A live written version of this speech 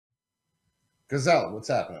Gazelle, what's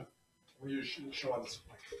happening?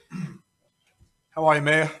 How are you,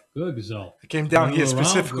 Mayor? Good, Gazelle. I came down here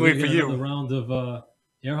specifically for you. The round of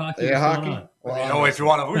air hockey. Air hockey? Well, if you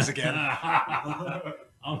want to lose again.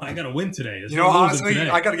 I got to win today. There's honestly,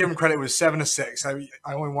 I got to give him credit. It was 7-6.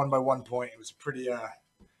 I only won by 1 point. It was a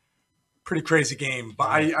pretty crazy game. But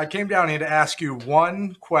I came down here to ask you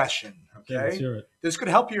one question. Okay, let's hear it. This could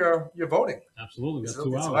help your voting. Absolutely. It's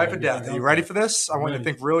life or death. Are you ready for this? I want you to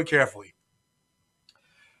think really carefully.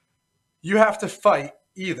 You have to fight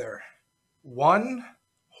either one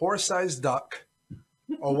horse-sized duck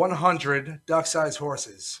or 100 duck-sized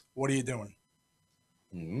horses. What are you doing?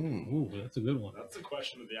 Ooh, that's a good one. That's the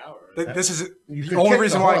question of the hour. This is the only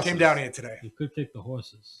reason why I came down here today. You could kick the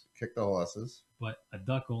horses. Kick the horses. But a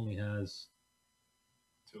duck only has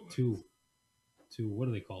two. What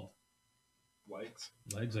are they called?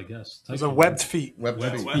 Legs, I guess. Those are webbed feet. Webbed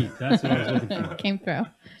feet. That's what I was looking for. Came through.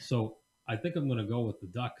 So I think I'm going to go with the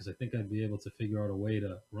duck because I think I'd be able to figure out a way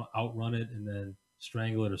to outrun it and then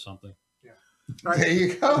strangle it or something. Yeah. Right. There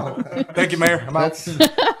you go. Thank you, Mayor. I'm out.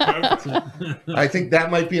 I think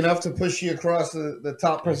that might be enough to push you across the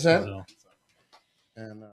top percent. And